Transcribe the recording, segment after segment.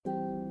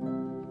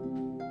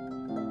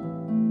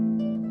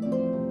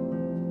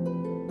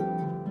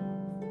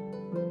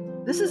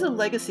This is a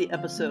legacy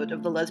episode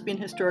of the Lesbian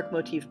Historic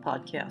Motif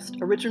podcast,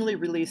 originally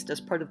released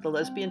as part of the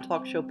Lesbian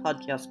Talk Show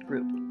podcast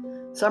group.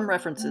 Some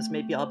references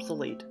may be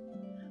obsolete.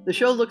 The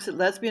show looks at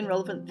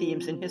lesbian-relevant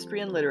themes in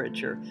history and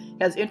literature,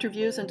 has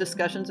interviews and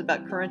discussions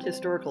about current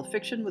historical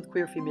fiction with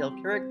queer female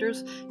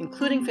characters,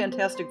 including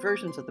fantastic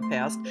versions of the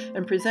past,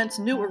 and presents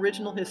new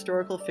original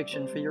historical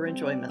fiction for your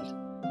enjoyment.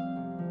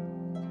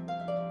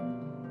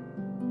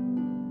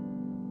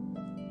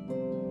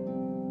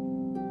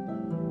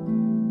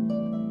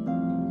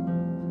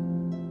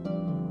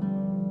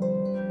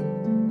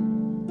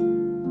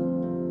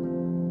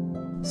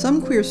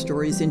 Some queer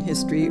stories in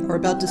history are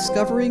about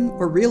discovering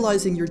or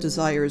realizing your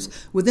desires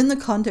within the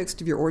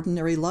context of your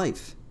ordinary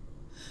life.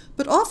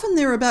 But often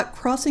they're about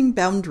crossing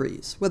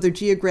boundaries, whether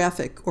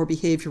geographic or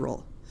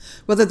behavioral,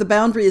 whether the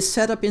boundary is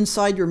set up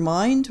inside your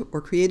mind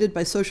or created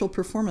by social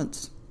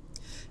performance.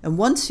 And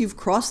once you've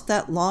crossed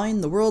that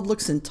line, the world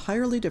looks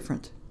entirely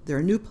different. There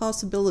are new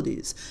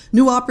possibilities,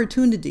 new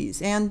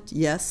opportunities, and,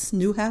 yes,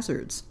 new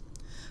hazards.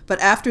 But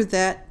after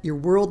that, your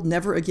world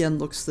never again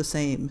looks the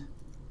same.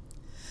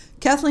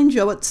 Kathleen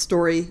Jowitt's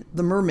story,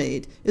 The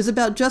Mermaid, is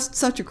about just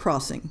such a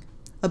crossing,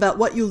 about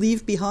what you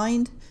leave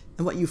behind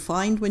and what you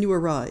find when you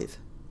arrive.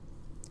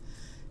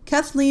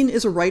 Kathleen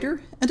is a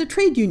writer and a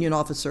trade union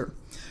officer.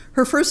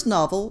 Her first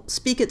novel,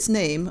 Speak Its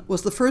Name,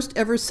 was the first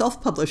ever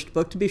self-published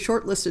book to be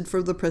shortlisted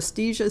for the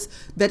prestigious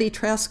Betty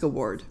Trask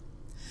Award.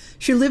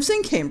 She lives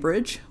in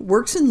Cambridge,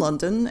 works in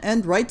London,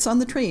 and writes on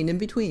the train in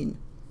between.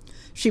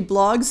 She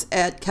blogs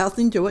at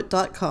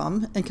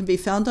kathleenjowitt.com and can be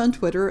found on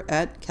Twitter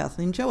at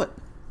kathleenjowitt.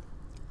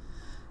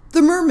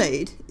 The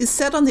Mermaid is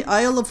set on the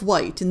Isle of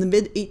Wight in the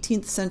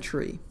mid-18th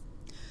century.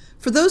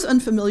 For those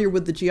unfamiliar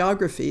with the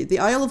geography, the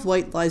Isle of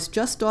Wight lies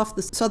just off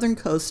the southern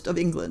coast of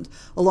England,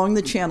 along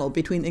the channel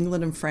between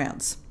England and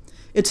France.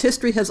 Its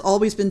history has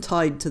always been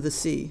tied to the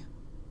sea.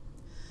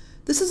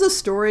 This is a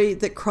story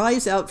that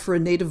cries out for a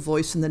native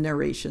voice in the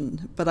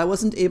narration, but I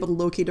wasn't able to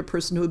locate a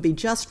person who would be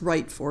just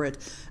right for it,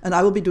 and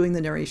I will be doing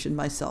the narration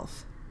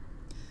myself.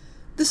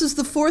 This is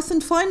the fourth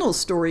and final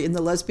story in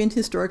the Lesbian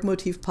Historic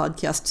Motif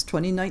podcast's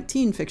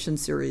 2019 fiction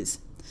series.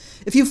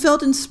 If you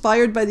felt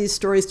inspired by these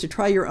stories to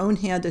try your own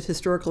hand at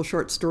historical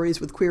short stories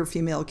with queer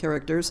female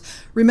characters,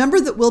 remember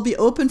that we'll be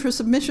open for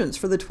submissions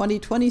for the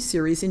 2020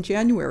 series in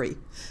January.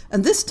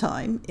 And this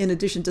time, in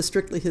addition to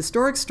strictly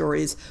historic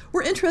stories,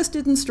 we're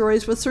interested in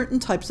stories with certain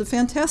types of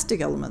fantastic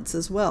elements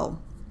as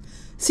well.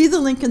 See the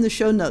link in the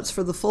show notes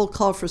for the full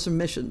call for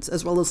submissions,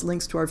 as well as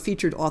links to our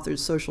featured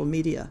authors' social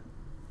media.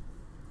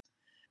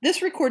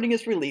 This recording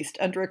is released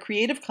under a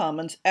Creative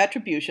Commons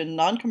Attribution,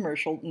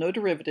 Non-Commercial, No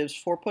Derivatives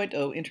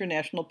 4.0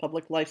 International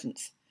Public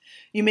License.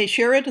 You may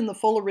share it in the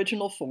full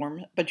original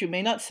form, but you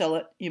may not sell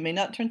it, you may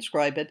not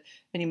transcribe it,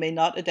 and you may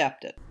not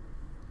adapt it.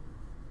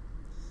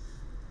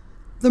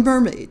 The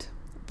Mermaid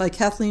by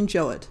Kathleen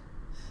Jowitt,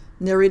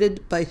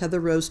 narrated by Heather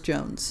Rose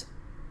Jones.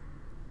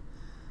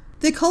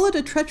 They call it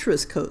a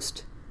treacherous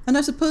coast, and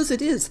I suppose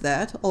it is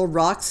that, all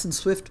rocks and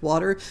swift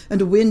water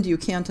and a wind you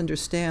can't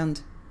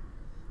understand.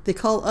 They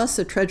call us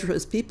a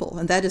treacherous people,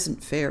 and that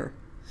isn't fair.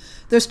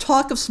 There's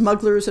talk of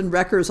smugglers and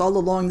wreckers all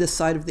along this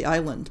side of the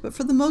island, but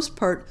for the most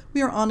part,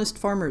 we are honest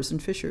farmers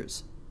and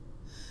fishers.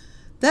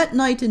 That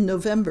night in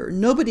November,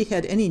 nobody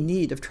had any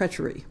need of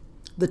treachery.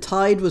 The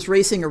tide was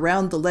racing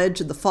around the ledge,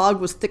 and the fog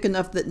was thick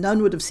enough that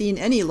none would have seen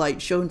any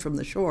light shone from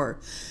the shore.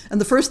 And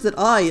the first that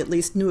I, at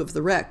least, knew of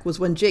the wreck was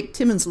when Jake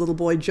Timmins' little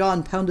boy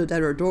John pounded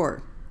at our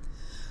door.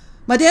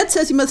 "My dad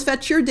says you must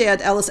fetch your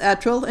dad, Alice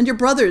Attrell, and your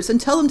brothers, and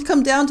tell them to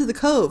come down to the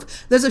cove.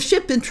 There's a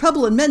ship in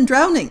trouble and men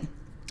drowning."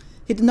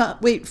 He did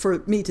not wait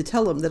for me to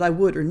tell him that I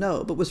would or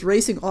no, but was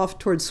racing off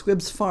towards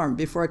Squibb's farm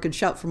before I could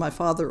shout for my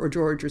father or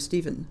George or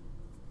Stephen.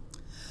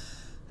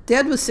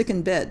 Dad was sick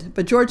in bed,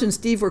 but George and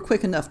Steve were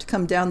quick enough to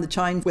come down the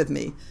chine with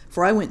me,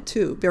 for I went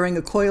too, bearing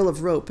a coil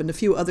of rope and a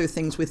few other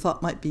things we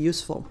thought might be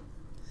useful.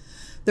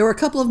 There were a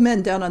couple of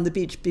men down on the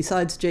beach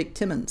besides Jake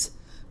Timmins.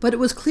 But it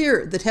was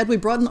clear that had we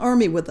brought an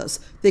army with us,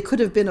 they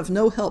could have been of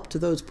no help to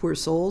those poor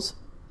souls.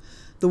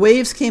 The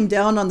waves came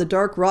down on the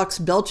dark rocks,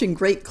 belching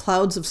great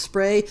clouds of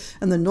spray,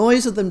 and the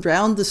noise of them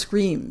drowned the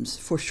screams,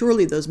 for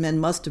surely those men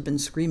must have been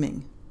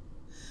screaming.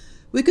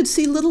 We could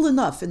see little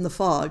enough in the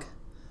fog,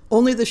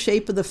 only the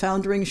shape of the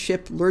foundering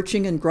ship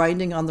lurching and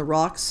grinding on the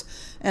rocks,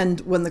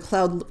 and, when the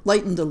cloud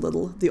lightened a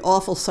little, the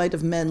awful sight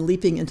of men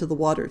leaping into the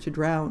water to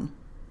drown.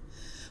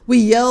 We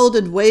yelled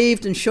and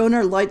waved and shone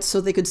our lights so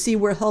they could see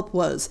where help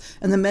was,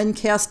 and the men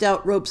cast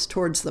out ropes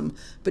towards them,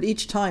 but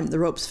each time the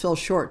ropes fell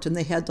short and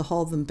they had to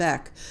haul them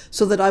back,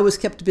 so that I was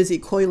kept busy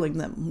coiling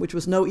them, which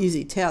was no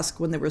easy task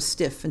when they were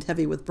stiff and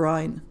heavy with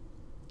brine.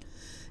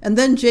 And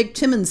then Jake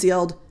Timmins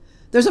yelled,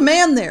 "There's a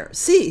man there!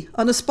 See,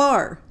 on a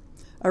spar!"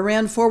 I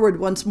ran forward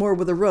once more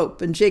with a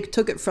rope, and Jake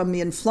took it from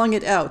me and flung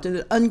it out, and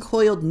it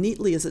uncoiled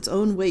neatly as its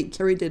own weight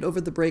carried it over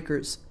the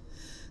breakers.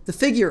 The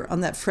figure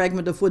on that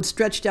fragment of wood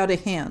stretched out a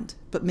hand,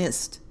 but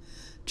missed.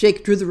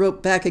 Jake drew the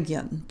rope back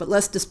again, but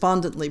less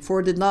despondently,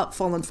 for it had not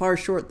fallen far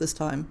short this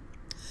time.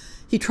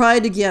 He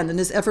tried again, and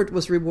his effort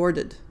was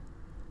rewarded.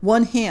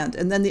 One hand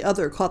and then the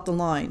other caught the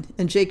line,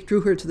 and Jake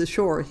drew her to the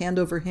shore, hand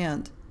over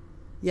hand.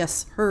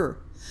 Yes, her.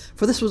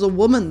 For this was a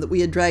woman that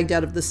we had dragged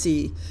out of the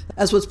sea,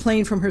 as was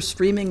plain from her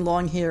streaming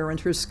long hair and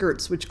her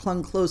skirts, which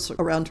clung close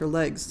around her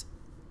legs.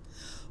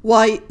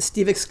 "Why,"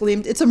 Steve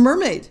exclaimed, "it's a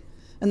mermaid!"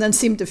 and then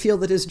seemed to feel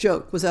that his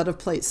joke was out of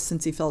place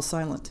since he fell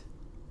silent.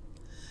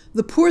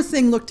 The poor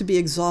thing looked to be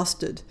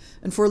exhausted,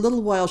 and for a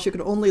little while she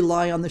could only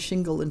lie on the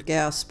shingle and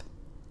gasp.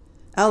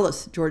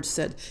 "Alice," George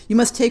said, "you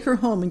must take her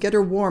home and get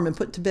her warm and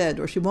put to bed,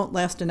 or she won't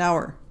last an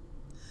hour."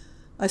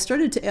 I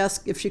started to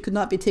ask if she could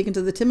not be taken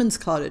to the Timmins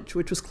cottage,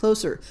 which was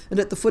closer and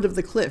at the foot of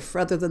the cliff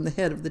rather than the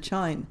head of the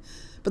chine.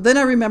 But then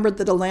I remembered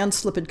that a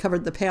landslip had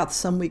covered the path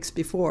some weeks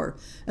before,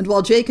 and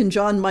while Jake and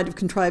John might have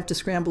contrived to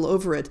scramble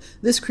over it,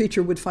 this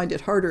creature would find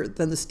it harder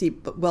than the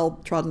steep but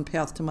well-trodden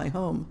path to my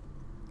home.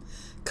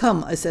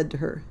 "Come," I said to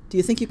her, "do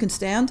you think you can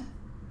stand?"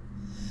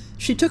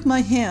 She took my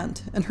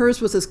hand, and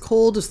hers was as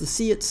cold as the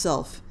sea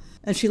itself,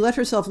 and she let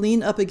herself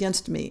lean up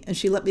against me, and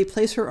she let me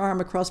place her arm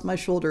across my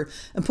shoulder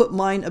and put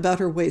mine about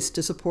her waist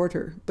to support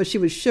her. But she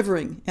was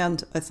shivering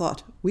and, I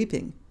thought,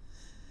 weeping.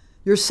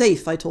 "You're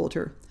safe," I told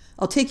her.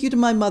 "I'll take you to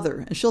my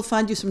mother, and she'll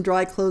find you some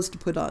dry clothes to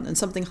put on and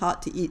something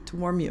hot to eat to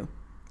warm you."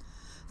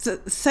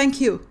 Thank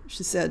you,"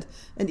 she said,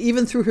 and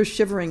even through her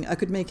shivering I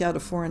could make out a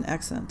foreign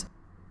accent.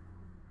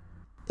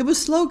 It was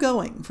slow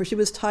going, for she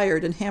was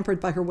tired and hampered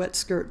by her wet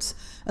skirts,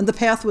 and the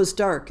path was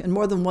dark, and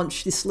more than once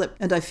she slipped,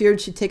 and I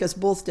feared she'd take us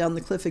both down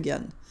the cliff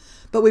again.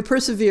 But we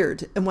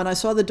persevered, and when I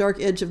saw the dark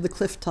edge of the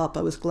cliff top,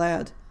 I was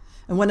glad.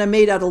 And when I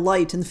made out a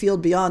light in the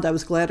field beyond, I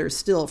was gladder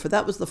still, for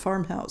that was the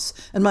farmhouse,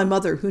 and my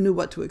mother, who knew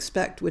what to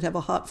expect, would have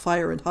a hot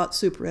fire and hot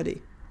soup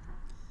ready.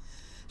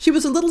 She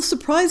was a little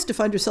surprised to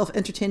find herself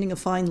entertaining a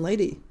fine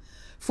lady.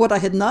 For what I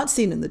had not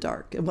seen in the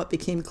dark, and what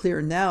became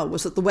clear now,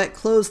 was that the wet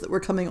clothes that were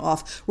coming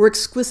off were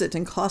exquisite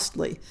and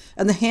costly,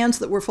 and the hands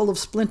that were full of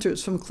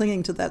splinters from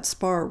clinging to that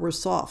spar were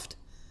soft.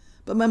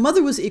 But my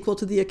mother was equal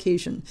to the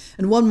occasion,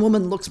 and one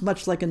woman looks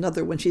much like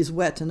another when she's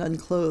wet and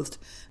unclothed,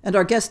 and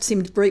our guest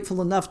seemed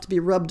grateful enough to be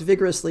rubbed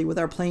vigorously with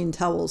our plain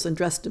towels and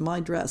dressed in my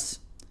dress.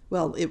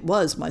 Well, it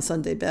was my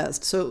Sunday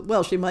best, so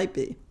well she might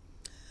be.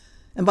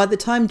 And by the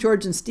time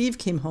George and Steve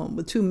came home,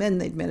 with 2 men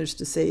they'd managed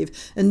to save,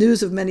 and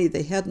news of many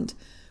they hadn't,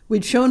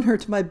 we'd shown her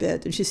to my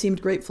bed, and she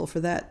seemed grateful for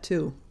that,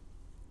 too.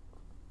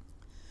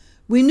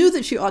 We knew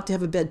that she ought to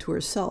have a bed to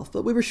herself,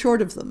 but we were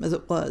short of them, as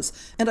it was,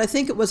 and I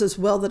think it was as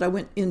well that I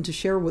went in to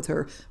share with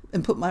her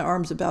and put my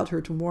arms about her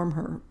to warm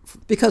her,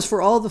 because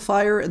for all the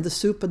fire and the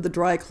soup and the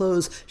dry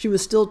clothes, she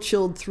was still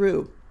chilled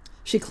through.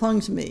 She clung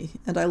to me,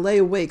 and I lay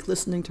awake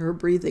listening to her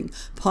breathing,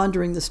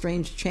 pondering the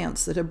strange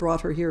chance that had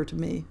brought her here to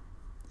me.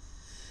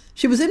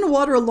 "She was in the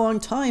water a long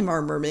time,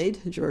 our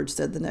mermaid," George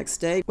said the next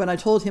day, when I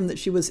told him that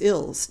she was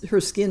ill,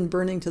 her skin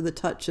burning to the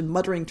touch and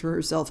muttering to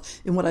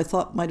herself in what I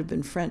thought might have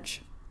been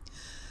French.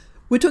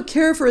 "We took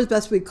care of her as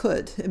best we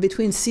could, and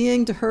between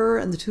seeing to her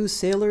and the 2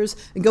 sailors,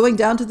 and going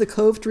down to the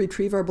cove to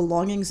retrieve our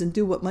belongings and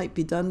do what might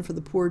be done for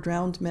the poor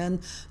drowned men,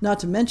 not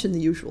to mention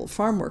the usual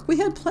farm work, we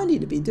had plenty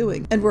to be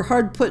doing, and were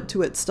hard put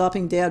to it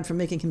stopping Dad from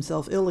making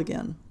himself ill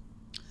again.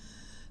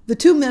 The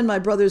 2 men my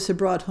brothers had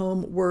brought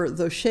home were,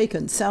 though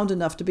shaken, sound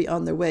enough to be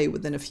on their way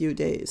within a few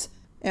days,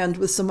 and,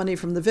 with some money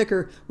from the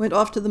vicar, went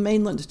off to the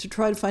mainland to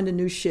try to find a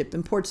new ship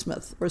in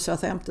Portsmouth or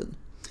Southampton.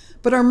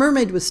 But our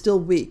mermaid was still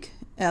weak,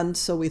 and,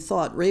 so we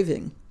thought,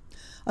 raving.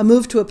 I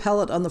moved to a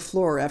pallet on the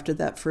floor after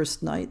that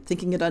first night,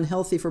 thinking it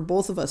unhealthy for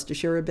both of us to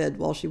share a bed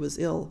while she was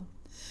ill.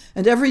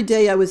 And every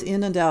day I was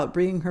in and out,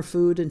 bringing her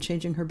food and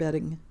changing her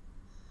bedding.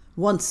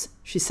 Once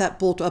she sat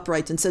bolt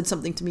upright and said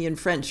something to me in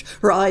French,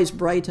 her eyes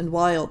bright and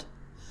wild.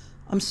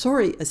 "I'm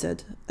sorry," I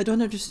said. "I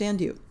don't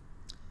understand you."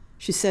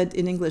 She said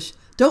in English,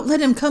 "Don't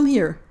let him come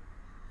here."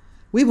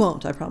 "We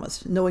won't," I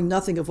promised, knowing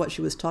nothing of what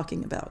she was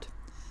talking about.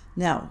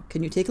 "Now,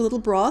 can you take a little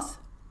broth?"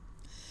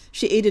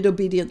 She ate it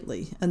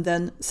obediently, and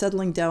then,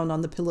 settling down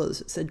on the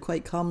pillows, said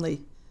quite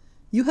calmly,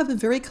 "You have been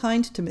very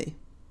kind to me."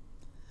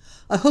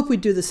 "I hope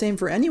we'd do the same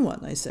for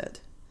anyone," I said.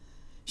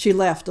 She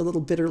laughed a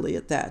little bitterly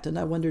at that, and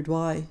I wondered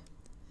why.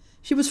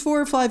 She was 4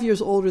 or 5 years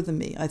older than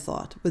me, I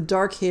thought, with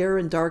dark hair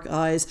and dark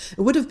eyes,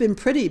 and would have been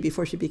pretty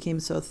before she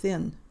became so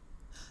thin.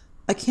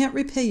 "I can't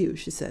repay you,"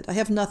 she said. "I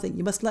have nothing.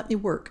 You must let me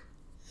work."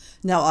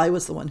 Now I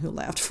was the one who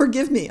laughed.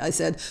 "Forgive me," I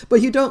said,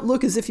 "but you don't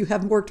look as if you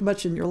have worked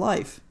much in your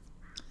life."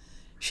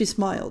 She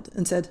smiled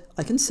and said,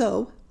 "I can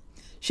sew."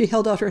 She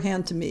held out her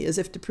hand to me as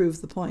if to prove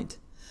the point.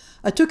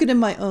 I took it in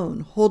my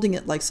own, holding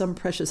it like some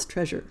precious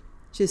treasure.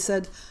 She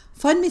said,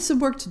 "Find me some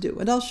work to do,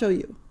 and I'll show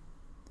you."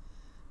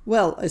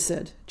 "Well," I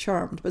said,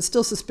 charmed, but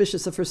still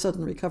suspicious of her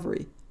sudden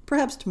recovery,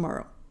 "perhaps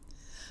tomorrow."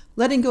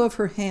 Letting go of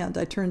her hand,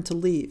 I turned to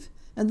leave,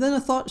 and then a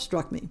thought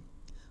struck me.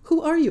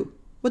 "Who are you?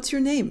 What's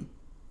your name?"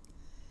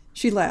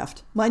 She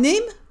laughed. "My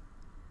name?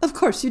 Of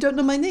course, you don't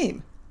know my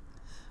name."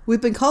 "We've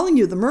been calling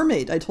you the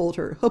Mermaid," I told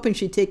her, hoping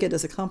she'd take it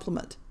as a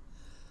compliment.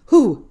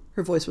 "Who?"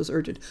 Her voice was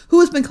urgent. "Who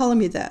has been calling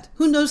me that?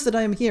 Who knows that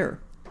I am here?"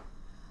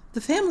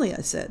 "The family,"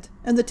 I said,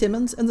 "and the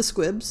Timmins, and the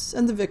Squibbs,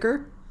 and the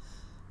vicar."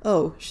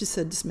 "Oh," she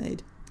said,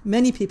 dismayed.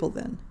 "Many people,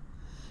 then."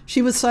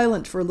 She was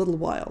silent for a little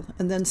while,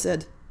 and then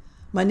said,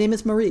 My name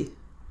is Marie.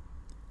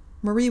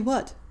 Marie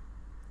what?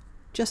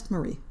 Just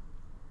Marie.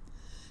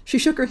 She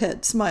shook her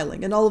head,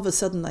 smiling, and all of a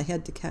sudden I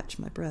had to catch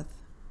my breath.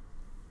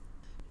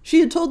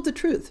 She had told the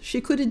truth. She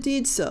could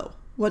indeed sew,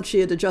 once she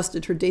had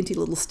adjusted her dainty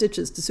little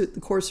stitches to suit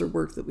the coarser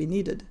work that we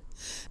needed.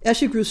 As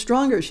she grew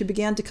stronger, she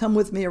began to come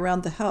with me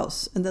around the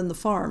house and then the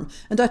farm,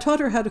 and I taught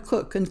her how to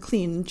cook and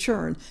clean and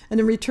churn, and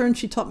in return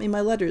she taught me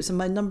my letters and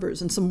my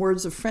numbers and some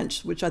words of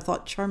French which I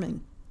thought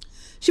charming.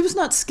 She was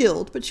not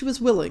skilled, but she was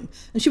willing,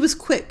 and she was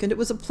quick, and it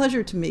was a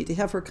pleasure to me to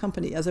have her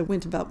company as I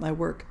went about my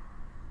work.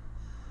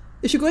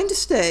 "Is she going to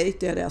stay?"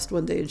 Dad asked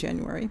one day in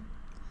January.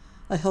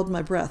 I held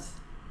my breath.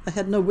 I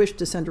had no wish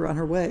to send her on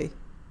her way.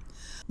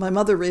 My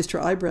mother raised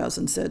her eyebrows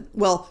and said,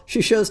 "Well,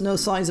 she shows no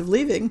signs of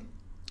leaving."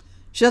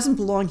 "She doesn't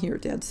belong here,"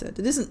 Dad said.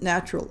 "It isn't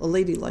natural, a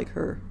lady like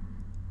her."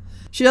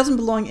 "She doesn't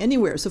belong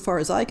anywhere, so far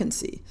as I can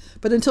see.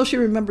 But until she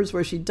remembers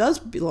where she does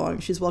belong,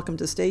 she's welcome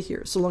to stay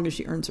here, so long as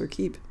she earns her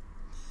keep."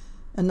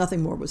 And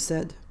nothing more was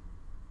said.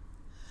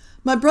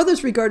 My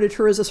brothers regarded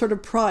her as a sort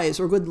of prize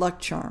or good luck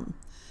charm.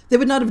 They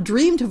would not have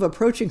dreamed of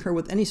approaching her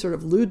with any sort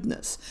of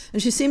lewdness,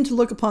 and she seemed to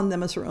look upon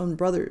them as her own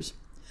brothers.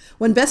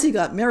 When Bessie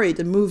got married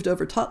and moved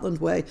over Totland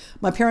way,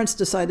 my parents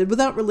decided,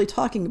 without really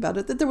talking about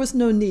it, that there was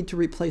no need to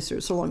replace her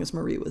so long as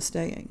Marie was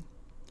staying.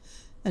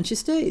 And she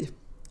stayed.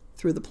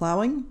 Through the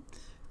plowing,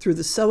 through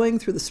the sewing,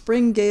 through the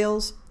spring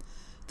gales.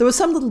 There was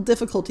some little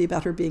difficulty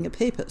about her being a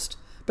papist,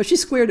 but she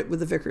squared it with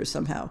the vicar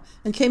somehow,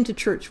 and came to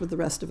church with the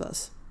rest of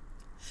us.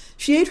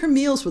 She ate her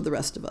meals with the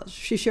rest of us.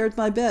 She shared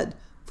my bed,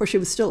 for she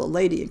was still a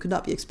lady and could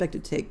not be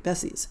expected to take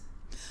Bessie's.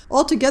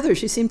 Altogether,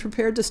 she seemed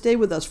prepared to stay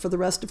with us for the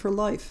rest of her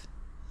life.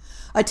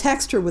 I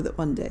taxed her with it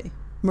one day.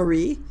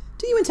 "Marie,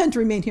 do you intend to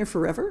remain here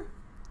forever?"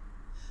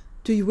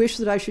 "Do you wish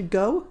that I should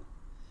go?"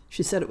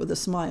 She said it with a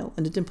smile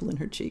and a dimple in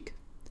her cheek.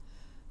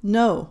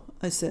 "No,"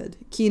 I said,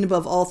 keen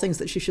above all things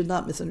that she should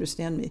not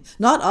misunderstand me.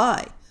 "Not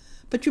I.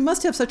 But you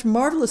must have such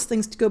marvelous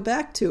things to go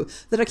back to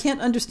that I can't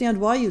understand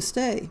why you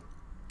stay."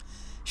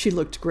 She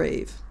looked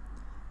grave.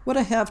 "What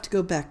I have to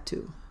go back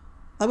to.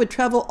 I would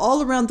travel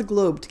all around the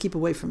globe to keep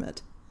away from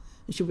it."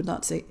 And she would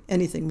not say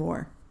anything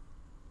more.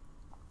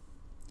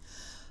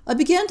 I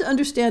began to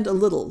understand a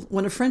little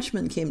when a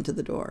Frenchman came to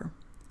the door.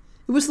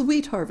 It was the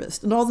wheat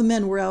harvest, and all the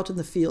men were out in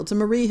the fields, and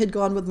Marie had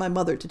gone with my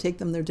mother to take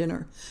them their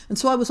dinner, and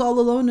so I was all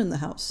alone in the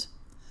house.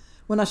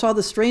 When I saw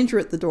the stranger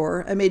at the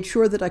door, I made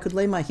sure that I could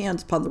lay my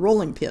hands upon the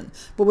rolling pin,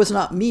 but it was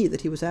not me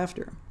that he was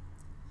after.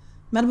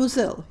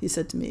 "Mademoiselle," he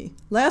said to me,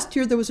 "last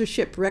year there was a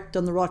ship wrecked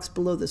on the rocks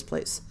below this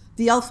place,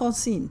 the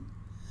Alphonsine."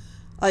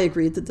 I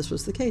agreed that this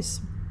was the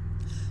case.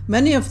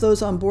 "Many of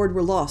those on board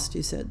were lost,"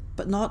 he said,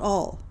 "but not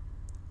all."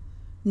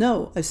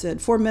 "No," I said,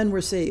 4 men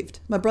were saved.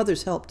 My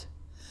brothers helped.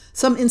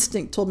 Some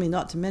instinct told me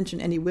not to mention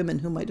any women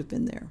who might have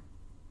been there.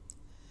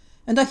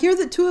 "And I hear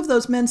that 2 of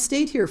those men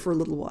stayed here for a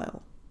little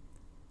while."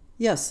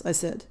 "Yes," I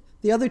said.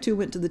 "The other 2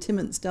 went to the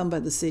Timmins down by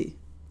the sea."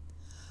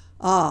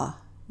 "Ah,"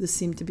 this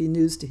seemed to be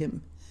news to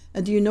him.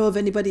 "And do you know of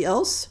anybody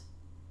else?"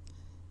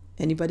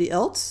 "Anybody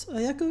else?"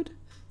 I echoed.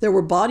 "There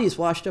were bodies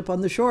washed up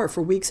on the shore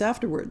for weeks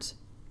afterwards."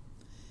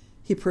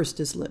 He pursed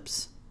his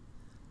lips.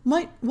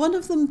 "Might one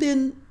of them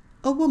been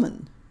a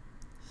woman?"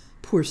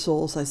 "Poor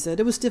souls," I said.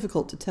 It was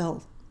difficult to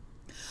tell.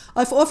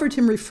 I've offered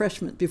him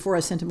refreshment before I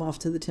sent him off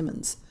to the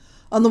Timmins.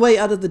 On the way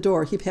out of the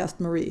door, he passed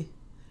Marie.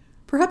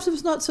 Perhaps it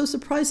was not so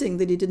surprising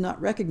that he did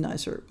not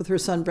recognize her, with her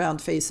sun-browned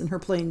face and her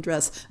plain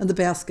dress and the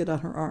basket on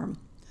her arm.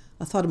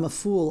 I thought him a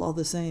fool all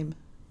the same.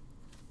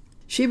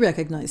 She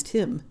recognized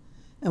him,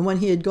 and when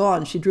he had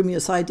gone, she drew me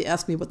aside to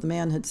ask me what the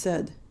man had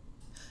said.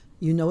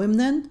 "You know him,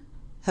 then?"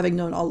 Having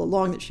known all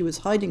along that she was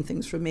hiding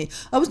things from me,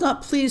 I was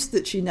not pleased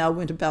that she now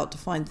went about to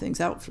find things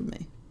out from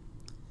me.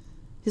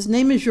 "His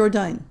name is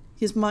Jourdain.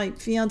 He is my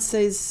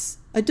fiancé's...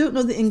 I don't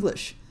know the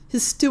English.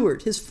 His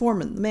steward, his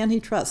foreman, the man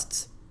he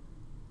trusts."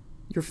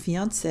 "Your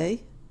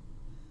fiancé?"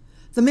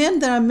 "The man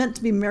that I'm meant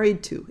to be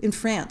married to, in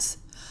France.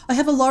 I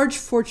have a large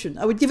fortune.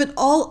 I would give it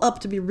all up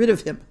to be rid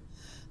of him."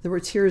 There were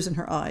tears in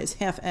her eyes,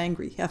 half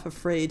angry, half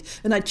afraid,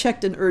 and I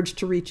checked an urge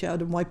to reach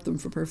out and wipe them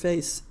from her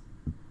face.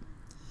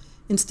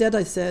 Instead,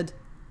 I said,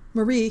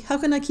 "Marie, how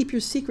can I keep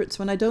your secrets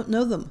when I don't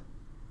know them?"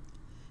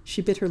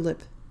 She bit her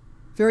lip.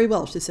 "Very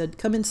well," she said.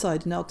 "Come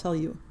inside and I'll tell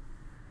you."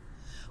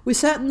 We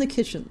sat in the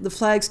kitchen, the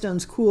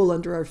flagstones cool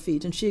under our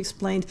feet, and she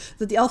explained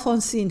that the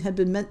Alphonsine had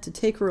been meant to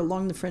take her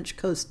along the French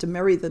coast to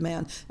marry the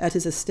man at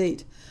his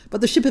estate,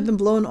 but the ship had been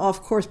blown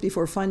off course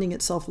before finding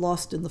itself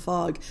lost in the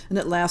fog, and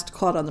at last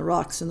caught on the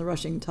rocks in the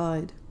rushing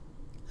tide.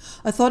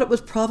 "I thought it was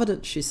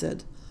Providence," she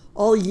said.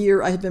 "All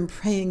year I had been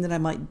praying that I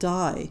might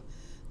die.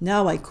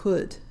 Now I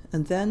could.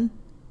 And then?"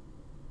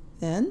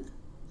 "Then?"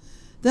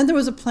 "Then there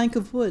was a plank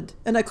of wood,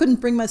 and I couldn't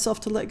bring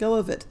myself to let go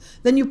of it.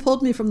 Then you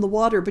pulled me from the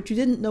water, but you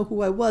didn't know who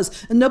I was,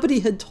 and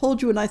nobody had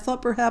told you, and I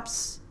thought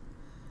perhaps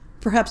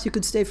you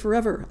could stay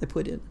forever," I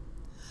put in.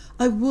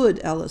 "I would,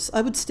 Alice.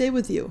 I would stay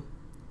with you."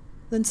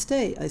 "Then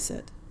stay," I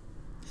said.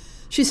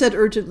 She said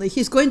urgently,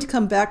 "He's going to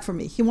come back for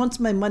me. He wants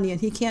my money,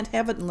 and he can't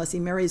have it unless he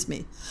marries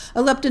me. I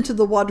leapt into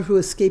the water to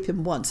escape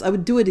him once. I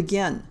would do it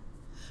again."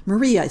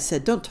 "Marie," I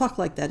said, "don't talk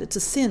like that. It's a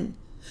sin."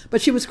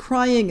 But she was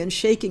crying and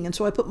shaking, and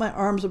so I put my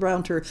arms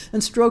around her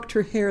and stroked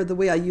her hair the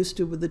way I used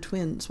to with the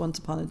twins once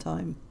upon a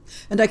time.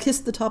 And I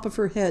kissed the top of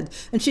her head,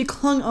 and she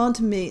clung on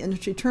to me,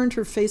 and she turned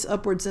her face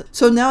upwards.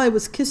 So now I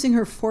was kissing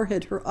her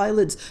forehead, her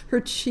eyelids, her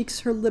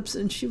cheeks, her lips,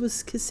 and she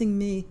was kissing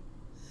me.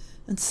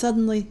 And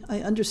suddenly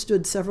I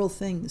understood several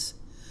things.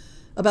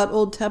 About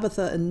old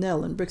Tabitha and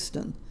Nell in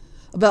Brixton.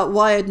 About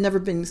why I'd never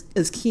been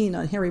as keen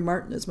on Harry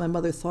Martin as my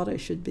mother thought I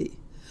should be.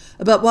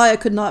 About why I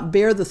could not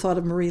bear the thought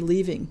of Marie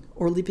leaving,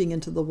 or leaping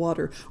into the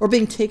water, or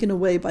being taken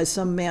away by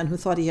some man who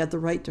thought he had the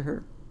right to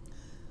her.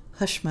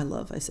 "Hush, my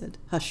love," I said.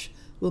 "Hush.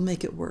 We'll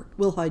make it work.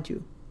 We'll hide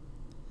you."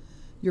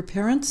 "Your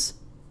parents?"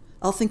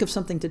 "I'll think of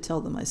something to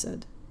tell them," I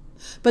said.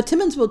 "But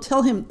Timmins will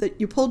tell him that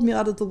you pulled me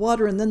out of the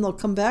water, and then they'll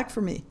come back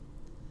for me."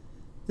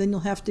 "Then you'll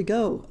have to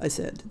go," I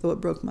said, though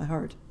it broke my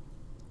heart.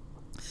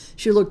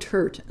 She looked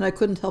hurt, and I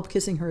couldn't help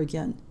kissing her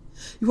again.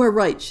 "You are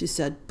right," she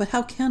said, "but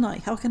how can I?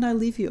 How can I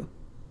leave you?"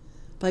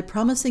 "By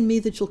promising me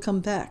that you'll come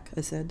back,"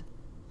 I said.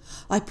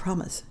 "I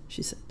promise,"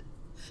 she said.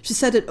 She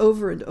said it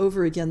over and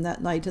over again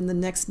that night and the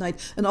next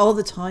night and all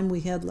the time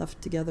we had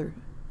left together.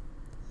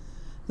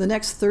 The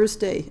next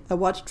Thursday, I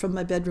watched from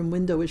my bedroom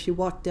window as she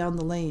walked down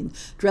the lane,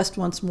 dressed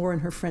once more in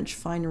her French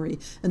finery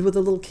and with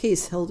a little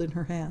case held in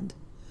her hand.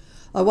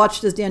 I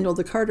watched as Daniel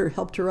the carter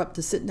helped her up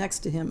to sit next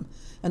to him,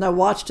 and I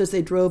watched as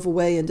they drove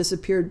away and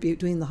disappeared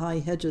between the high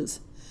hedges.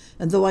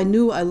 And though I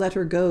knew I let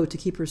her go to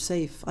keep her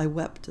safe, I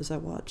wept as I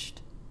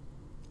watched.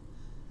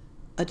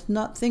 I did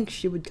not think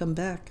she would come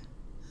back.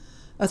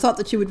 I thought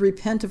that she would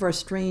repent of our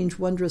strange,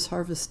 wondrous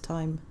harvest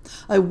time.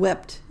 I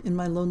wept in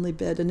my lonely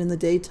bed, and in the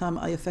daytime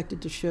I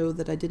affected to show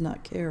that I did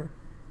not care.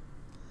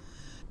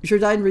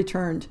 Jourdain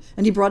returned,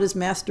 and he brought his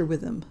master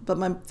with him, but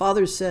my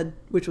father said,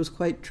 which was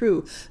quite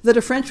true, that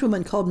a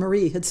Frenchwoman called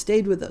Marie had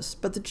stayed with us,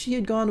 but that she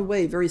had gone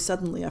away very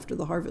suddenly after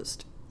the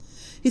harvest.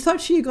 He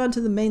thought she had gone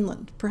to the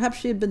mainland. Perhaps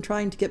she had been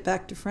trying to get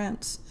back to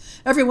France.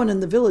 Everyone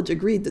in the village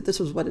agreed that this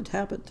was what had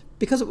happened,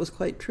 because it was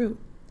quite true.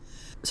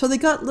 So they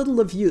got little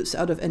of use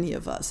out of any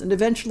of us, and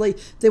eventually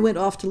they went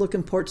off to look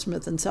in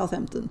Portsmouth and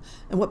Southampton,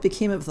 and what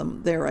became of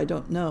them there I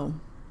don't know.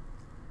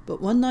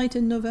 But one night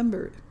in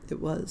November it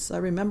was, I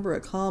remember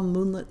a calm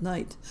moonlit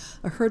night,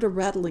 I heard a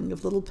rattling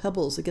of little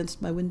pebbles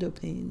against my window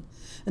pane,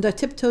 and I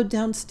tiptoed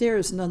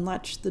downstairs and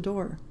unlatched the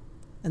door.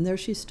 And there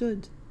she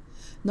stood,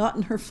 not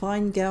in her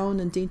fine gown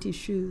and dainty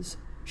shoes.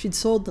 She'd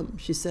sold them,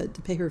 she said,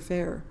 to pay her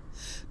fare,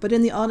 but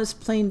in the honest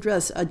plain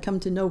dress I'd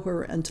come to know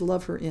her and to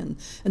love her in,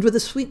 and with a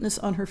sweetness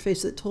on her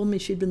face that told me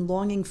she'd been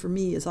longing for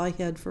me as I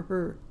had for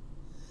her.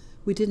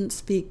 We didn't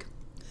speak.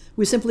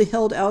 We simply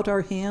held out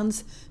our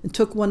hands and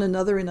took one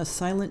another in a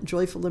silent,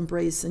 joyful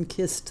embrace and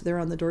kissed there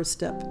on the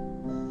doorstep.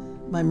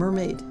 My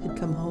mermaid had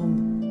come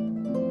home.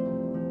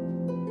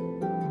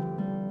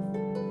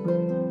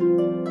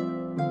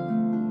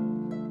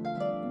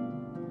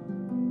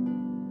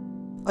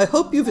 I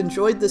hope you've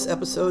enjoyed this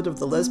episode of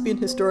the Lesbian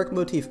Historic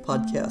Motif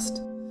podcast.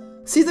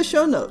 See the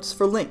show notes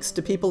for links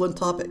to people and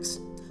topics.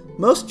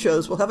 Most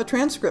shows will have a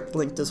transcript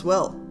linked as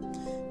well.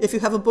 If you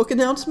have a book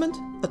announcement,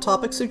 a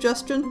topic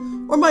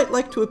suggestion, or might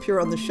like to appear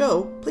on the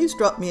show, please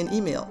drop me an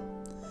email.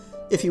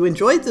 If you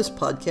enjoyed this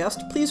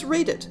podcast, please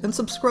rate it and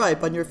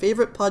subscribe on your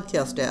favorite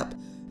podcast app,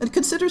 and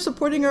consider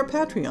supporting our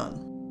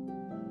Patreon.